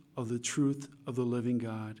of the truth of the living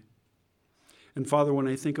God. And Father, when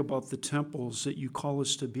I think about the temples that you call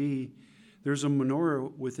us to be, there's a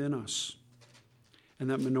menorah within us. And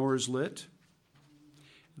that menorah is lit.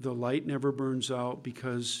 The light never burns out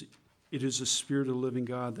because it is the Spirit of the living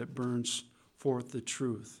God that burns forth the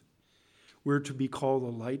truth. We're to be called a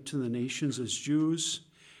light to the nations as Jews,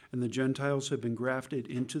 and the Gentiles have been grafted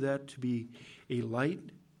into that to be a light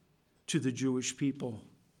to the Jewish people.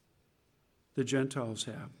 The Gentiles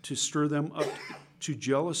have, to stir them up to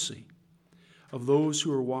jealousy of those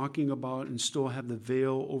who are walking about and still have the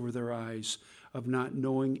veil over their eyes of not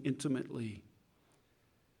knowing intimately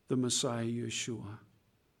the Messiah, Yeshua.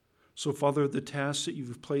 So, Father, the task that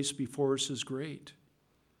you've placed before us is great.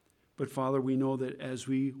 But, Father, we know that as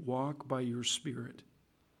we walk by your Spirit,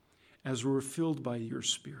 as we're filled by your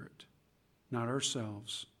Spirit, not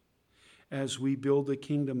ourselves, as we build the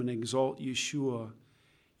kingdom and exalt Yeshua,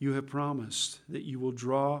 you have promised that you will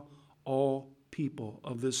draw all people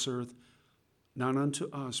of this earth, not unto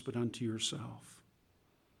us, but unto yourself,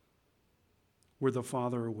 where the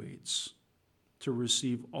Father awaits to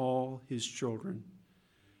receive all his children,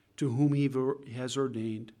 to whom he has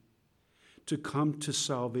ordained, to come to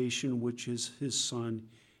salvation, which is his Son,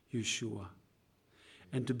 Yeshua,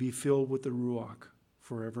 and to be filled with the Ruach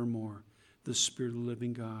forevermore, the Spirit of the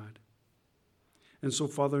living God. And so,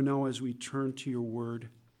 Father, now as we turn to your word,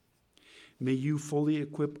 may you fully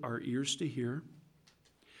equip our ears to hear,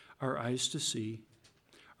 our eyes to see,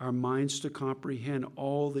 our minds to comprehend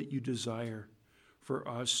all that you desire for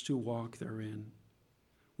us to walk therein.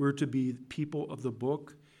 We're to be people of the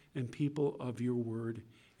book and people of your word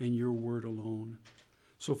and your word alone.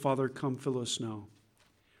 So, Father, come fill us now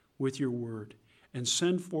with your word and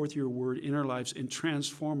send forth your word in our lives and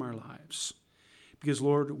transform our lives. Because,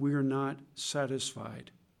 Lord, we are not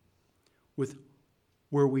satisfied with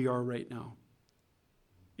where we are right now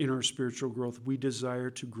in our spiritual growth. We desire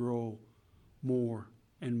to grow more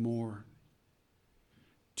and more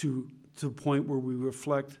to the point where we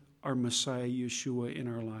reflect our Messiah, Yeshua, in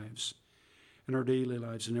our lives, in our daily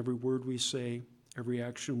lives, in every word we say, every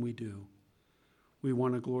action we do. We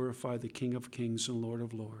want to glorify the King of Kings and Lord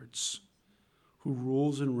of Lords, who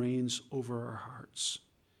rules and reigns over our hearts.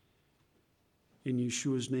 In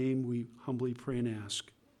Yeshua's name, we humbly pray and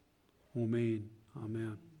ask. Amen.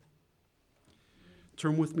 Amen.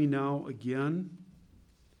 Turn with me now again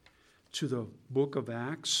to the book of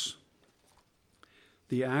Acts.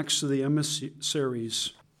 The Acts of the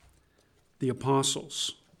emissaries, the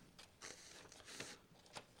apostles.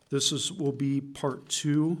 This will be part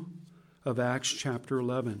 2 of Acts chapter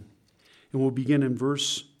 11. And we'll begin in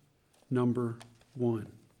verse number 1.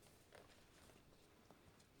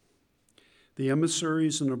 The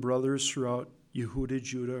emissaries and the brothers throughout Yehuda,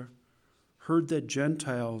 Judah, heard that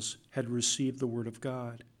Gentiles had received the word of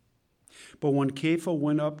God. But when Kepha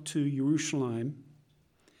went up to Jerusalem,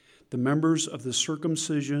 the members of the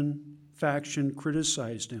circumcision faction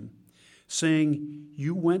criticized him, saying,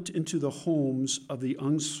 "You went into the homes of the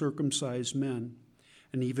uncircumcised men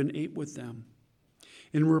and even ate with them."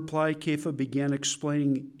 In reply, Kepha began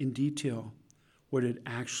explaining in detail what had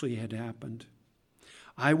actually happened.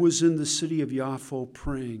 "I was in the city of Yaffo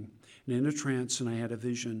praying and in a trance, and I had a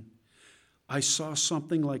vision. I saw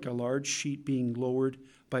something like a large sheet being lowered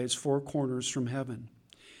by its 4 corners from heaven,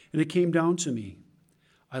 and it came down to me.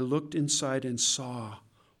 I looked inside and saw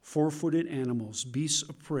 4-footed animals, beasts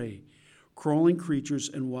of prey, crawling creatures,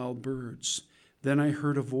 and wild birds. Then I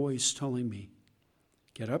heard a voice telling me,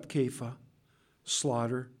 'Get up, Kepha,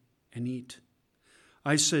 slaughter and eat.'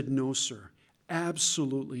 I said, 'No, sir,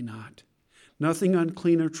 absolutely not. Nothing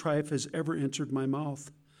unclean or tripe has ever entered my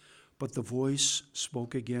mouth.' But the voice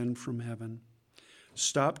spoke again from heaven,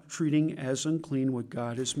 'Stop treating as unclean what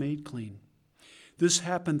God has made clean.' This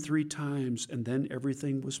happened 3 times, and then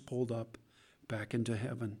everything was pulled up back into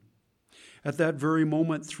heaven. At that very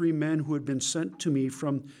moment, 3 men who had been sent to me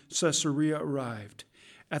from Caesarea arrived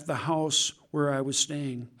at the house where I was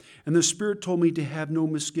staying, and the Spirit told me to have no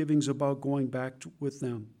misgivings about going back with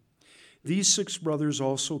them. These 6 brothers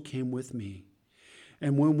also came with me.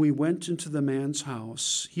 And when we went into the man's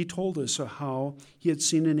house, he told us how he had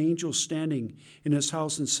seen an angel standing in his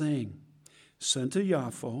house and saying, 'Send to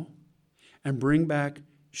Yaffo and bring back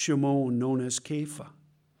Shimon, known as Kepha.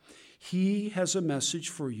 He has a message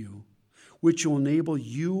for you, which will enable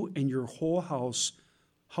you and your whole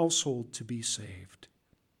household to be saved.'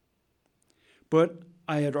 But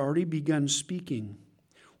I had already begun speaking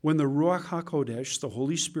when the Ruach HaKodesh, the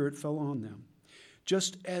Holy Spirit, fell on them,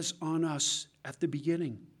 just as on us at the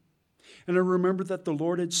beginning. And I remember that the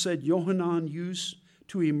Lord had said Yohanan used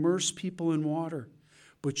to immerse people in water,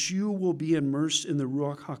 but you will be immersed in the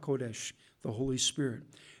Ruach HaKodesh, the Holy Spirit.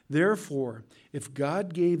 Therefore, if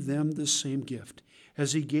God gave them the same gift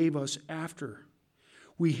as he gave us after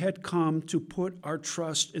we had come to put our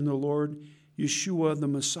trust in the Lord Yeshua the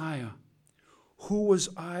Messiah, who was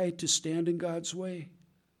I to stand in God's way?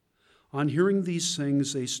 On hearing these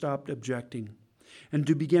things, they stopped objecting and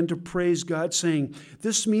began to praise God, saying,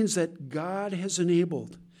 this means that God has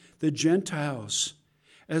enabled the Gentiles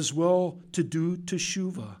as well to do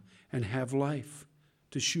teshuvah and have life.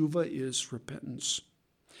 Teshuvah is repentance.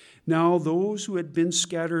 Now those who had been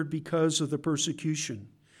scattered because of the persecution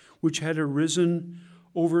which had arisen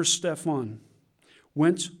over Stephan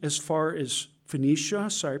went as far as Phoenicia,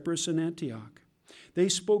 Cyprus, and Antioch. They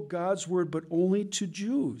spoke God's word, but only to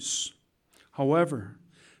Jews. However,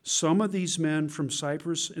 some of these men from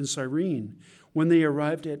Cyprus and Cyrene, when they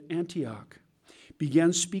arrived at Antioch,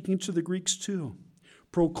 began speaking to the Greeks too,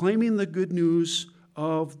 proclaiming the good news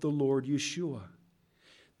of the Lord Yeshua.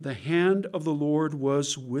 The hand of the Lord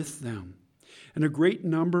was with them, and a great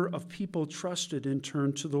number of people trusted and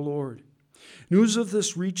turned to the Lord. News of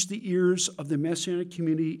this reached the ears of the Messianic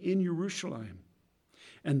community in Jerusalem,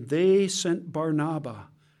 and they sent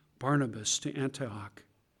Barnabas to Antioch.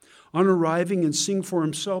 On arriving and seeing for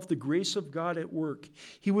himself the grace of God at work,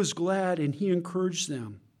 he was glad and he encouraged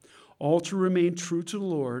them all to remain true to the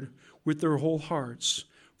Lord with their whole hearts,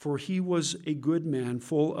 for he was a good man,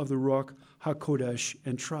 full of the Ruach HaKodesh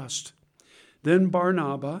and trust. Then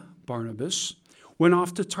Barnabas, went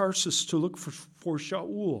off to Tarsus to look for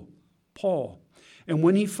Shaul, Paul, and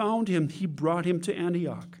when he found him, he brought him to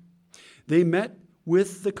Antioch. They met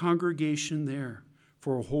with the congregation there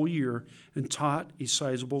for a whole year and taught a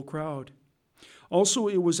sizable crowd. Also,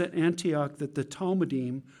 it was at Antioch that the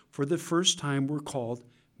Talmudim for the first time were called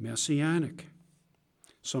Messianic.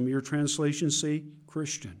 Some of your translations say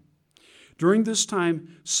Christian. During this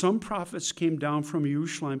time, some prophets came down from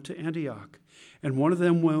Jerusalem to Antioch, and one of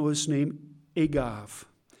them was named Agab.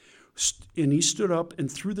 And he stood up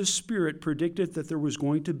and through the Spirit predicted that there was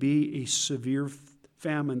going to be a severe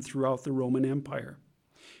famine throughout the Roman Empire.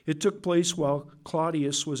 It took place while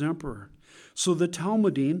Claudius was emperor. So the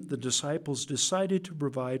Talmudim, the disciples, decided to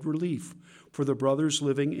provide relief for the brothers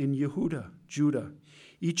living in Judah,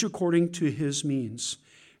 each according to his means.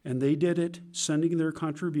 And they did it, sending their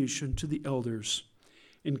contribution to the elders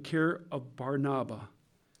in care of Barnabas,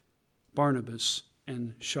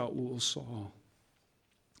 and Shaul Saul.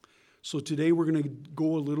 So today we're going to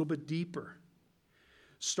go a little bit deeper,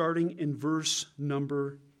 starting in verse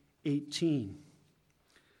number 18.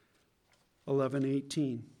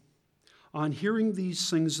 11:18. On hearing these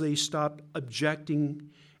things, they stopped objecting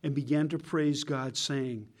and began to praise God,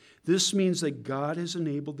 saying, this means that God has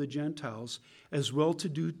enabled the Gentiles as well to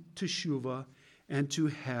do teshuvah and to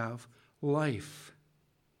have life.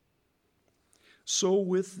 So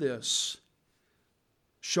with this,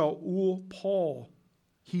 Shaul, Paul,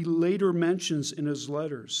 he later mentions in his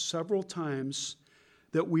letters several times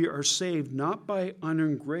that we are saved not by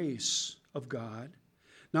unearned grace of God,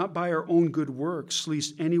 not by our own good works,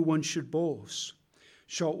 lest anyone should boast.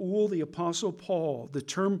 Shaul, the Apostle Paul, the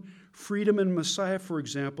term freedom in Messiah, for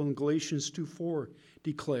example, in Galatians 2:4,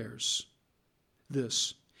 declares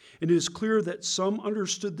this. It is clear that some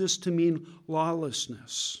understood this to mean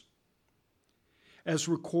lawlessness, as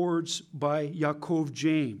records by Yaakov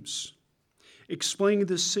James, explaining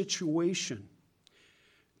this situation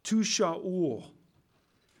to Shaul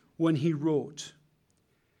when he wrote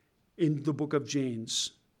in the book of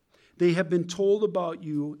James, they have been told about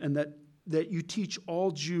you and that you teach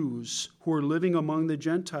all Jews who are living among the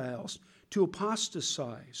Gentiles to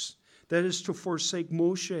apostatize, that is, to forsake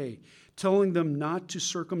Moshe, telling them not to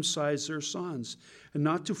circumcise their sons and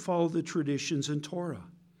not to follow the traditions in Torah.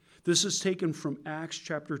 This is taken from Acts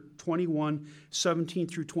chapter 21, 17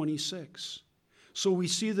 through 26. So we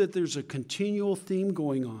see that there's a continual theme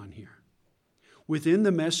going on here. Within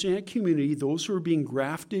the Messianic community, those who are being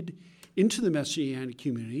grafted into the Messianic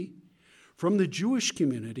community from the Jewish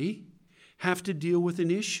community have to deal with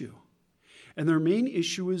an issue. And their main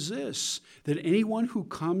issue is this, that anyone who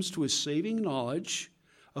comes to a saving knowledge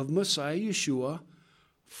of Messiah Yeshua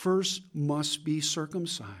first must be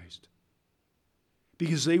circumcised.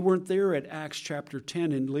 Because they weren't there at Acts chapter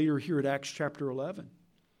 10 and later here at Acts chapter 11.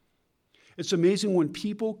 It's amazing when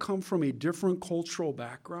people come from a different cultural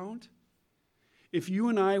background. If you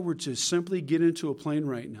and I were to simply get into a plane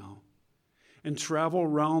right now and travel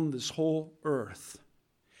around this whole earth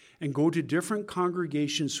and go to different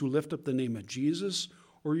congregations who lift up the name of Jesus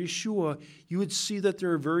or Yeshua, you would see that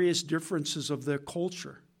there are various differences of their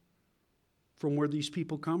culture from where these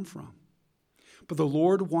people come from. But the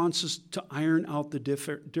Lord wants us to iron out the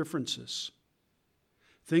differences.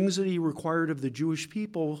 Things that he required of the Jewish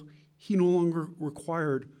people, he no longer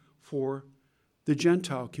required for the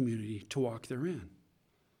Gentile community to walk therein.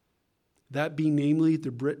 That being namely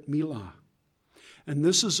the Brit Milah. And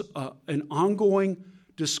this is an ongoing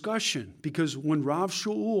discussion, because when Rav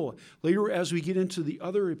Shaul, later as we get into the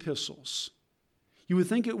other epistles, you would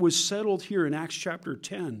think it was settled here in Acts chapter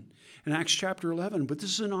 10 and Acts chapter 11, but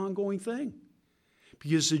this is an ongoing thing.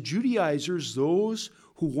 Because the Judaizers, those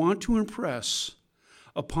who want to impress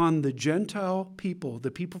upon the Gentile people,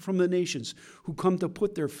 the people from the nations, who come to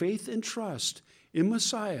put their faith and trust in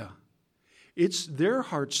Messiah, it's their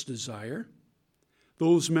heart's desire,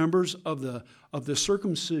 those members of the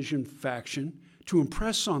circumcision faction, to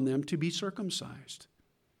impress on them to be circumcised.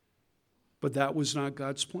 But that was not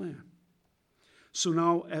God's plan. So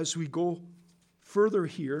now as we go further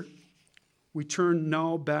here, we turn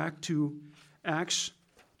now back to Acts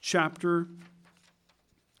chapter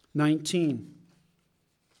 19.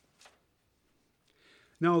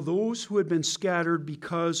 Now those who had been scattered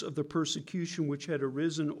because of the persecution which had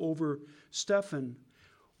arisen over Stephen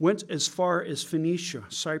went as far as Phoenicia,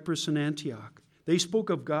 Cyprus, and Antioch. They spoke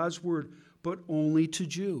of God's word, but only to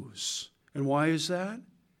Jews. And why is that?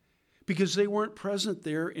 Because they weren't present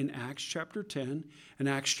there in Acts chapter 10 and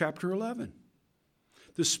Acts chapter 11.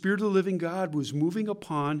 The Spirit of the living God was moving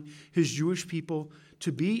upon his Jewish people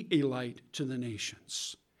to be a light to the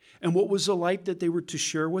nations. And what was the light that they were to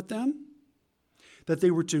share with them? That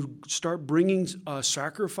they were to start bringing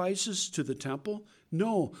sacrifices to the temple?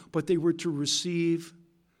 No, but they were to receive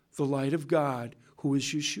the light of God, who is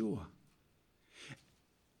Yeshua.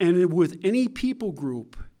 And with any people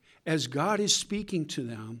group, as God is speaking to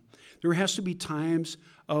them, there has to be times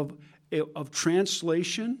of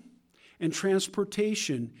translation and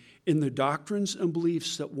transportation in the doctrines and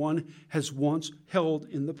beliefs that one has once held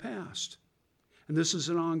in the past. And this is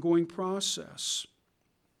an ongoing process.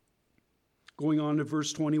 Going on to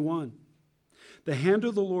verse 21. The hand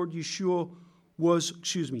of the Lord Yeshua was,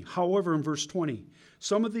 however, in verse 20,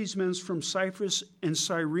 some of these men from Cyprus and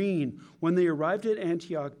Cyrene, when they arrived at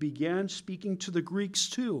Antioch, began speaking to the Greeks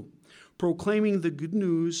too, proclaiming the good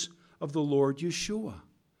news of the Lord Yeshua.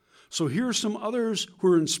 So here are some others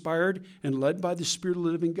who are inspired and led by the Spirit of the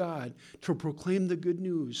living God to proclaim the good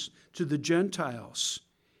news to the Gentiles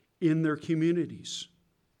in their communities.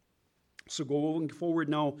 So going forward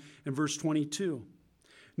now in verse 22.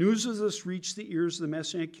 News of this reached the ears of the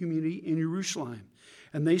Messianic community in Jerusalem.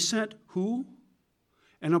 And they sent who?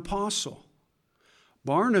 An apostle,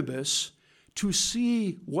 Barnabas, to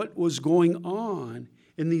see what was going on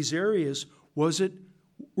in these areas. Were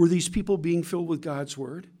these people being filled with God's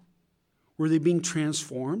word? Were they being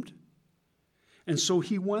transformed? And so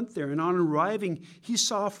he went there, and on arriving, he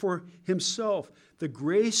saw for himself the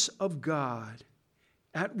grace of God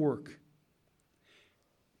at work.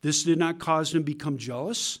 This did not cause him to become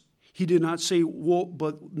jealous. He did not say, well,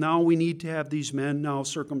 but now we need to have these men now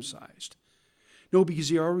circumcised. No, because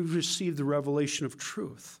he already received the revelation of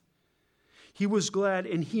truth. He was glad,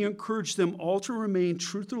 and he encouraged them all to remain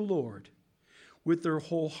true to the Lord with their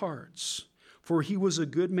whole hearts. For he was a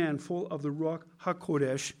good man, full of the Ruach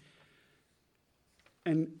HaKodesh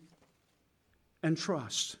and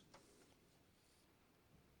trust.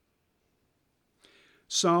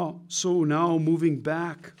 So now moving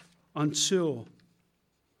back until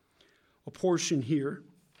a portion here,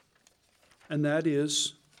 and that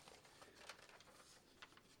is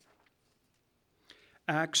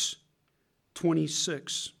Acts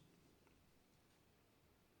 26,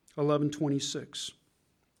 11:26.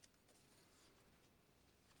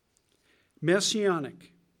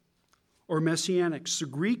 Messianic or messianics, the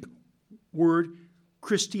Greek word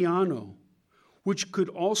Christiano, which could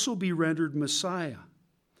also be rendered Messiah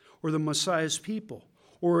or the Messiah's people,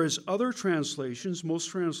 or as other translations, most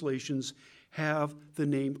translations have the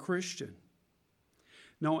name Christian.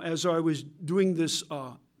 Now, as I was doing this,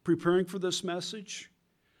 preparing for this message,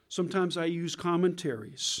 sometimes I use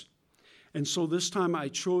commentaries. And so this time I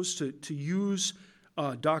chose to use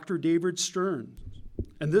Dr. David Stern.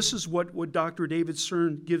 And this is what Dr. David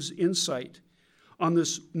Stern gives insight on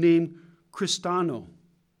this name Christano.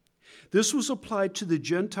 This was applied to the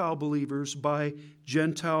Gentile believers by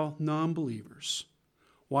Gentile non-believers.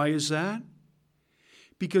 Why is that?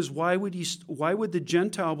 Because why would the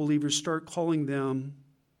Gentile believers start calling them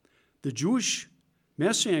the Jewish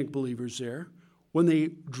Messianic believers there when they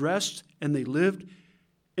dressed and they lived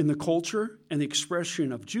in the culture and the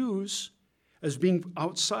expression of Jews as being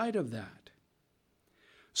outside of that?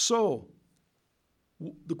 So,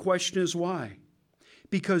 the question is why?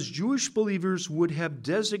 because Jewish believers would have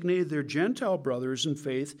designated their Gentile brothers in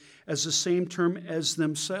faith as the same term as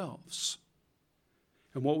themselves.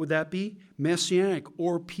 And what would that be? Messianic,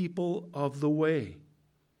 or people of the way.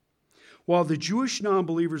 While the Jewish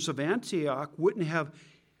non-believers of Antioch wouldn't have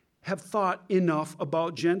thought enough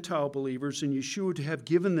about Gentile believers in Yeshua to have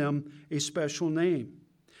given them a special name.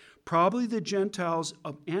 Probably the Gentiles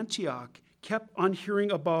of Antioch kept on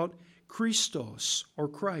hearing about Christos, or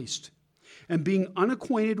Christ, and being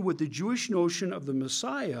unacquainted with the Jewish notion of the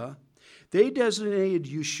Messiah, they designated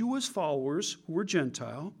Yeshua's followers, who were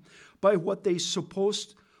Gentile, by what they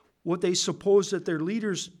supposed that their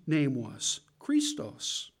leader's name was,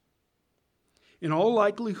 Christos. In all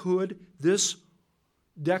likelihood, this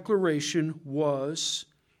declaration was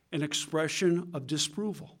an expression of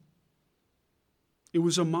disapproval. It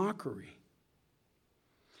was a mockery.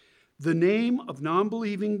 The name of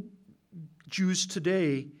non-believing Jews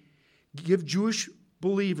today give Jewish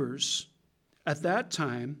believers at that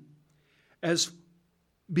time as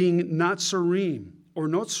being Natsarim or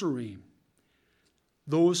Notsarim,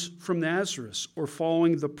 those from Nazareth, or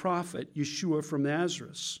following the prophet Yeshua from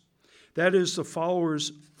Nazareth. That is, the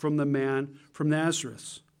followers from the man from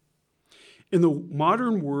Nazareth. In the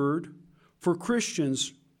modern word for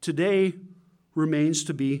Christians today remains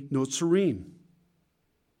to be Notsarim.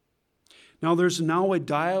 Now there's now a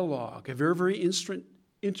dialogue, a very, very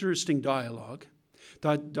interesting dialogue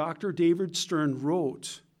that Dr. David Stern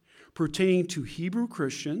wrote pertaining to Hebrew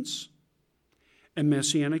Christians and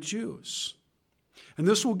Messianic Jews. And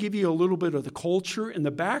this will give you a little bit of the culture and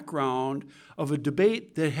the background of a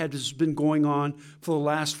debate that has been going on for the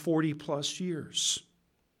last 40 plus years.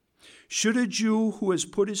 Should a Jew who has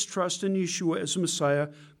put his trust in Yeshua as Messiah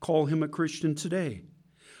call him a Christian today?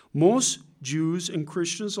 Most Jews and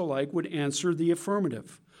Christians alike would answer the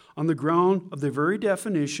affirmative on the ground of the very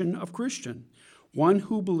definition of Christian, one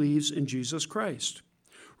who believes in Jesus Christ,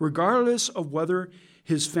 regardless of whether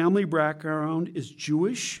his family background is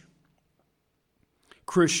Jewish,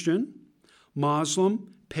 Christian,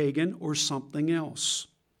 Muslim, pagan, or something else.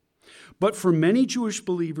 But for many Jewish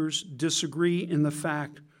believers disagree in the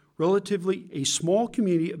fact relatively a small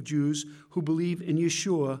community of Jews who believe in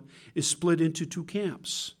Yeshua is split into two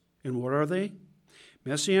camps. And what are they?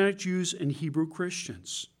 Messianic Jews and Hebrew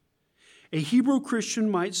Christians. A Hebrew Christian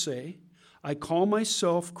might say, I call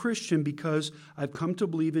myself Christian because I've come to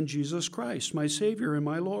believe in Jesus Christ, my Savior and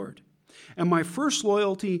my Lord. And my first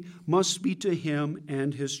loyalty must be to him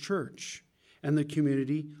and his church and the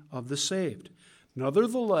community of the saved.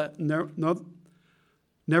 Nevertheless,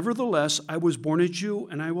 I was born a Jew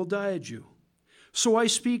and I will die a Jew. So I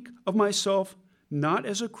speak of myself not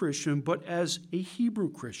as a Christian, but as a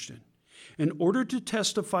Hebrew Christian, in order to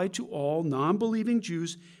testify to all non-believing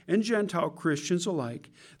Jews and Gentile Christians alike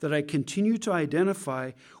that I continue to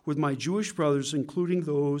identify with my Jewish brothers, including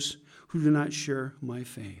those who do not share my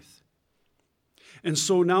faith. And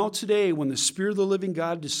so now today, when the Spirit of the living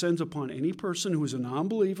God descends upon any person who is a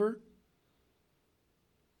non-believer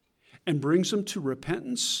and brings them to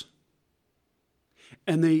repentance,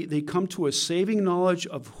 and they come to a saving knowledge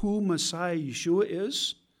of who Messiah Yeshua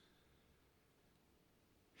is,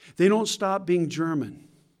 they don't stop being German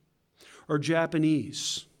or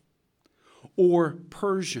Japanese or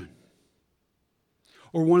Persian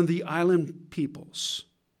or one of the island peoples.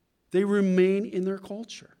 They remain in their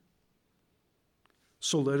culture.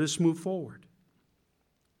 So let us move forward.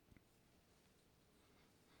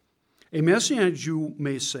 A Messianic Jew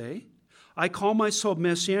may say, I call myself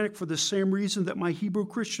Messianic for the same reason that my Hebrew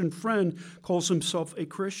Christian friend calls himself a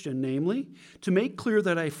Christian, namely, to make clear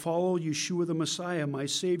that I follow Yeshua the Messiah, my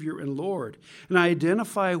Savior and Lord, and I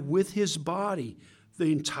identify with his body, the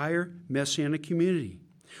entire Messianic community,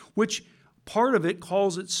 which part of it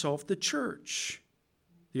calls itself the church.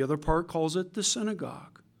 The other part calls it the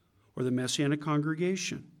synagogue, or the Messianic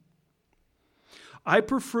congregation. I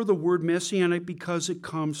prefer the word Messianic because it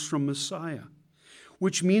comes from Messiah,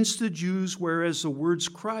 which means to Jews, whereas the words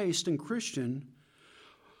Christ and Christian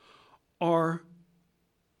are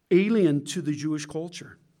alien to the Jewish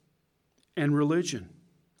culture and religion,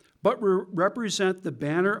 but represent the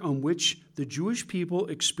banner on which the Jewish people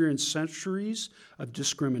experienced centuries of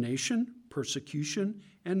discrimination, persecution,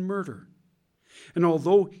 and murder. And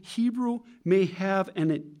although Hebrew may have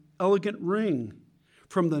an elegant ring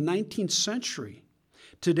from the 19th century,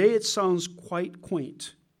 today it sounds quite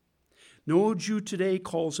quaint. No Jew today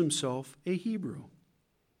calls himself a Hebrew.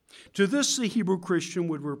 To this, the Hebrew Christian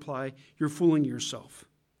would reply, you're fooling yourself.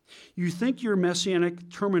 You think your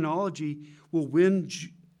Messianic terminology will win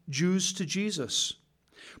Jews to Jesus,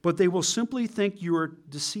 but they will simply think you are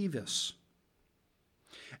deceivous.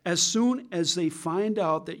 As soon as they find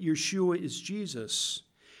out that Yeshua is Jesus,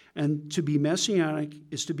 and to be Messianic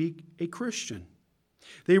is to be a Christian,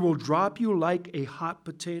 they will drop you like a hot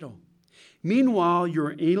potato. Meanwhile,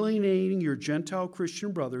 you're alienating your Gentile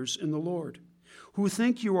Christian brothers in the Lord, who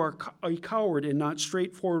think you are a coward and not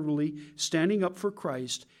straightforwardly standing up for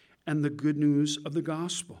Christ and the good news of the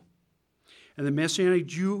gospel. And the Messianic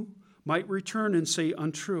Jew might return and say,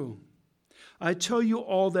 untrue. I tell you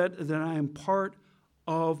all that I am part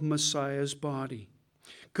of Messiah's body,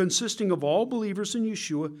 consisting of all believers in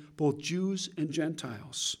Yeshua, both Jews and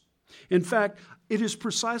Gentiles. In fact, it is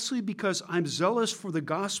precisely because I'm zealous for the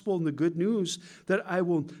gospel and the good news that I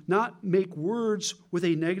will not make words with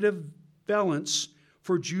a negative valence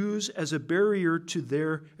for Jews as a barrier to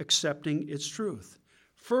their accepting its truth.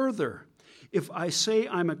 Further, if I say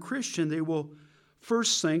I'm a Christian, they will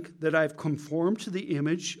first think that I've conformed to the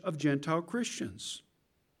image of Gentile Christians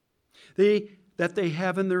that they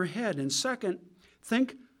have in their head. And second,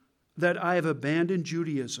 think that I have abandoned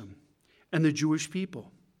Judaism and the Jewish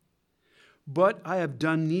people. But I have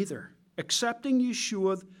done neither. Accepting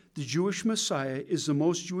Yeshua, the Jewish Messiah, is the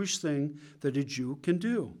most Jewish thing that a Jew can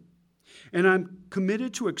do. And I'm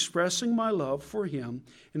committed to expressing my love for him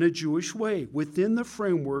in a Jewish way within the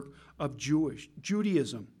framework of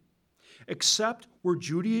Judaism, except where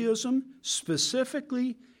Judaism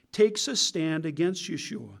specifically takes a stand against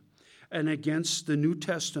Yeshua and against the New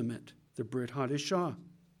Testament, the Brit Hadashah.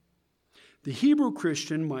 The Hebrew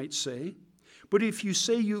Christian might say, but if you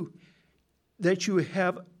say that you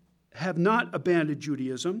have not abandoned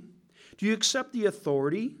Judaism, do you accept the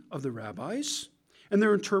authority of the rabbis and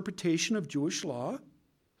their interpretation of Jewish law?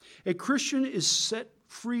 A Christian is set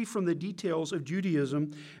free from the details of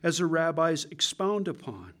Judaism as the rabbis expound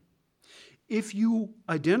upon. If you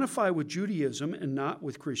identify with Judaism and not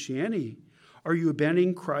with Christianity, are you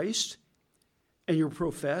abandoning Christ and your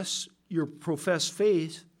professed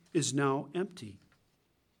faith is now empty?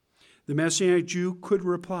 The Messianic Jew could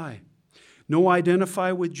reply, no, I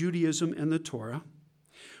identify with Judaism and the Torah,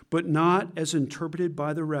 but not as interpreted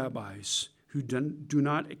by the rabbis who do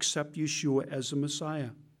not accept Yeshua as the Messiah,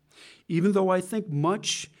 even though I think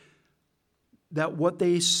much that what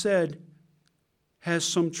they said has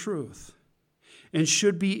some truth and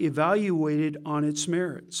should be evaluated on its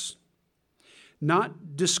merits,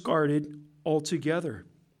 not discarded altogether.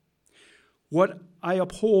 What I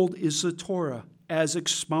uphold is the Torah as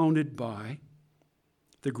expounded by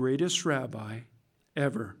the greatest rabbi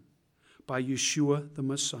ever, by Yeshua the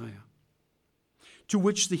Messiah. To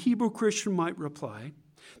which the Hebrew Christian might reply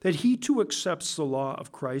that he too accepts the law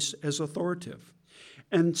of Christ as authoritative.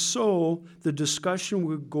 And so the discussion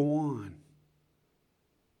would go on.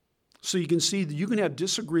 So you can see that you can have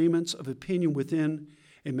disagreements of opinion within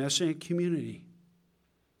a Messianic community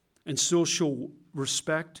and still show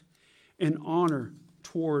respect and honor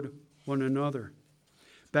toward one another.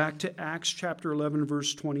 Back to Acts chapter 11,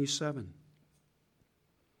 verse 27.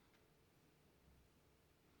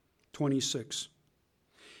 26.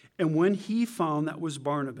 And when he found that was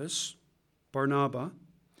Barnabas,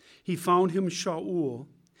 he found him Shaul,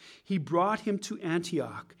 he brought him to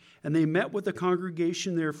Antioch, and they met with the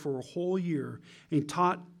congregation there for a whole year and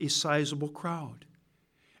taught a sizable crowd.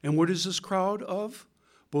 And what is this crowd of?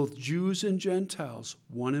 Both Jews and Gentiles,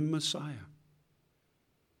 one in Messiah.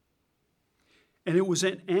 And it was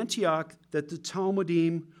at Antioch that the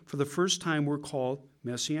Talmudim for the first time were called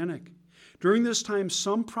Messianic. During this time,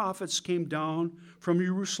 some prophets came down from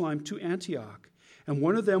Jerusalem to Antioch, and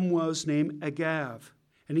one of them was named Agav.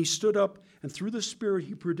 And he stood up, and through the Spirit,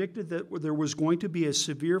 he predicted that there was going to be a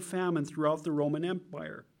severe famine throughout the Roman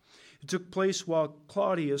Empire. It took place while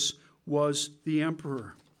Claudius was the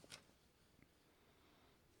emperor.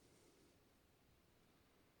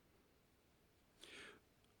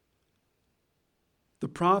 The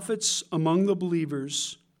prophets among the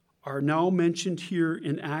believers are now mentioned here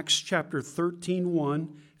in Acts chapter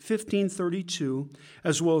 13:1, 15:32,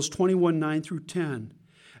 as well as 21:9 through 10,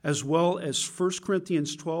 as well as 1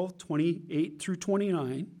 Corinthians 12:28 through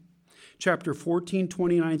 29, chapter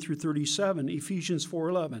 14:29 through 37, Ephesians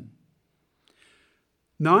 4:11.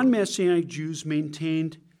 Non-Messianic Jews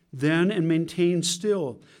maintained then and maintain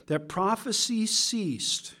still that prophecy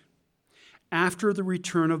ceased after the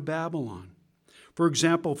return of Babylon. For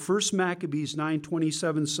example, 1 Maccabees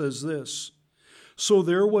 9:27 says this, so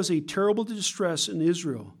there was a terrible distress in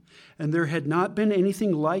Israel, and there had not been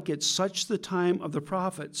anything like it such the time of the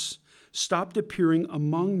prophets stopped appearing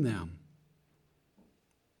among them.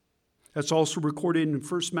 That's also recorded in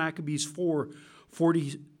 1 Maccabees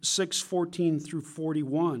 4:46-14 through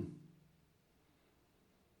 41.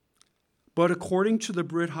 But according to the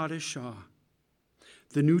Brit Hadashah,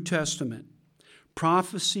 the New Testament,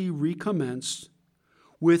 prophecy recommenced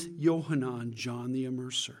with Yohanan, John the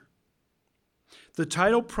Immerser. The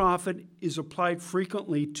title prophet is applied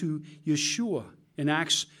frequently to Yeshua in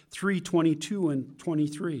Acts 3:22 and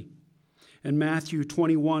 23, and Matthew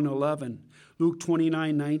 21:11, Luke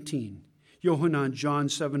 29:19, Yohanan, John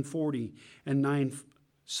 7:40 and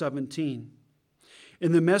 9:17.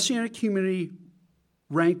 In the Messianic community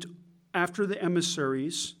ranked after the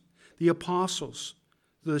emissaries, the apostles,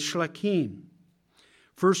 the Shlachim,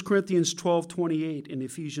 1 Corinthians 12:28 and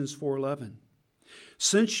Ephesians 4:11.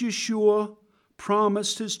 Since Yeshua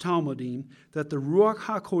promised his Talmudim that the Ruach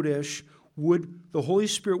HaKodesh the Holy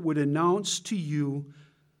Spirit would announce to you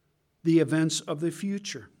the events of the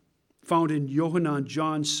future, found in Yohanan,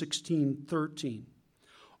 John 16:13.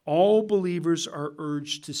 All believers are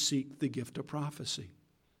urged to seek the gift of prophecy.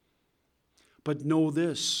 But know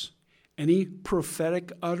this, any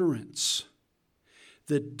prophetic utterance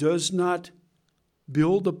that does not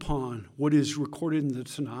build upon what is recorded in the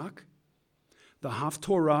Tanakh, the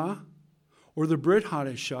Haftorah, or the Brit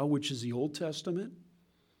Hadashah, which is the Old Testament.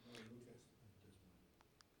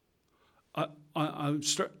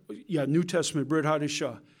 New Testament, Brit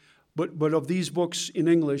Hadashah. But of these books in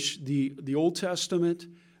English, the Old Testament,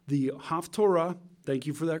 the Haftorah, thank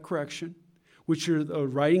you for that correction, which are the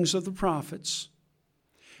writings of the prophets,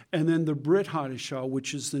 and then the Brit Hadashah,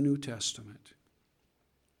 which is the New Testament.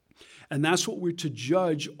 And that's what we're to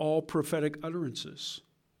judge all prophetic utterances.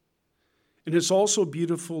 And it's also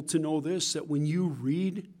beautiful to know this, that when you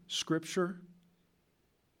read Scripture,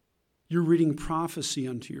 you're reading prophecy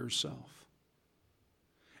unto yourself.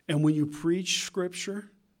 And when you preach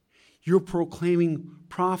Scripture, you're proclaiming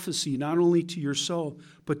prophecy not only to yourself,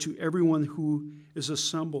 but to everyone who is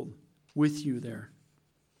assembled with you there.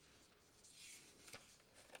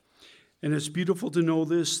 And it's beautiful to know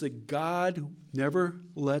this, that God never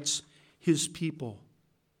lets his people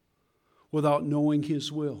without knowing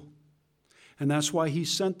his will. And that's why he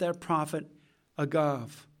sent that prophet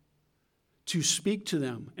Agav to speak to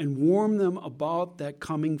them and warn them about that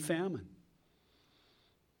coming famine.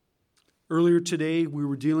 Earlier today, we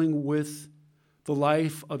were dealing with the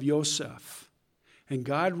life of Yosef. And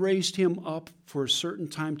God raised him up for a certain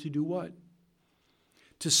time to do what?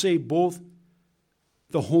 To save both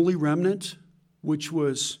the holy remnant, which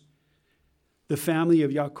was the family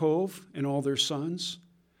of Yaakov and all their sons,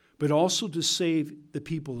 but also to save the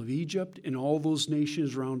people of Egypt and all those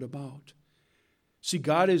nations round about. See,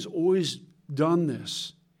 God has always done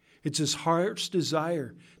this. It's his heart's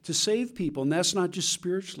desire to save people, and that's not just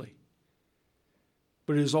spiritually,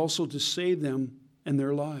 but it is also to save them and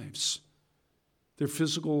their lives, their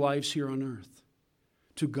physical lives here on earth.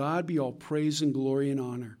 To God be all praise and glory and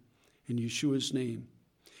honor in Yeshua's name.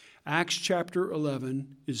 Acts chapter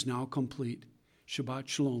 11 is now complete. Shabbat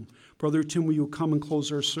Shalom. Brother Tim, will you come and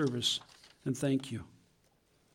close our service? And thank you.